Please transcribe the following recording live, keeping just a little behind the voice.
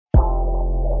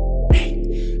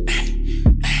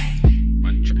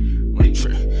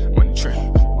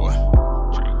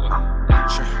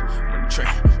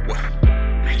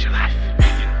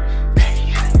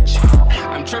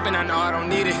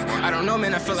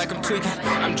like I'm tweaking.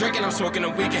 I'm drinking, I'm smoking a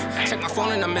weekend. Check my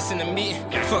phone and I'm missing the meeting.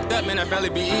 Fucked up, man, I barely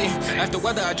be eating. After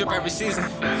weather, I drip every season.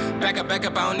 Back up, I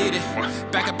don't need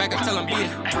it. Back up till I'm beat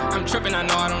it. I'm tripping, I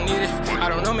know I don't need it. I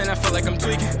don't know, man, I feel like I'm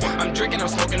tweaking. I'm drinking, I'm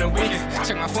smoking a weekend.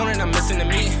 Check my phone and I'm missing the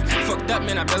meeting. Fucked up,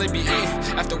 man, I barely be eating.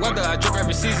 After weather, I drip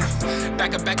every season.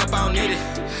 Back up, I don't need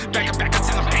it. Back up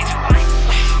till I'm beat it.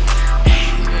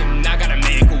 And I gotta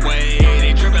make a way.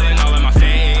 They dribbling all in my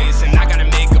face, and I gotta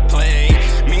make a play.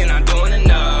 Me and I'm doing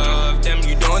enough. Them,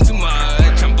 you doing too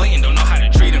much. I'm blatant, don't know how to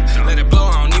treat them. Let it blow,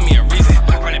 I don't need me a reason.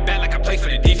 Run it back like I play for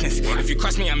the defense. If you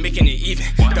cross me, I'm making it even.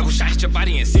 Double shot, hit your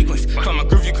body in sequence. From my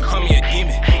groove, you can call me a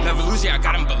demon. Never lose, yeah, I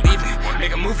got 'em believing.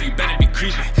 Make a move, you better be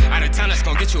creeping. Out of town, that's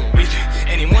gonna get you a weekend.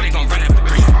 Anymore, they gon' run up the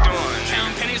green.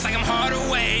 Counting pennies like I'm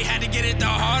Hardaway. Had to get it the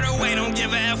harder way. Don't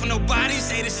give a F when nobody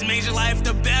say this is major life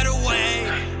the better way.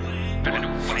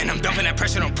 And I'm dumping that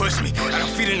pressure, don't push me. I don't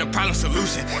feed in the problem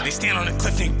solution. They stand on the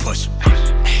cliff and you push 'em.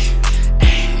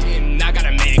 And I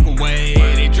gotta make a way.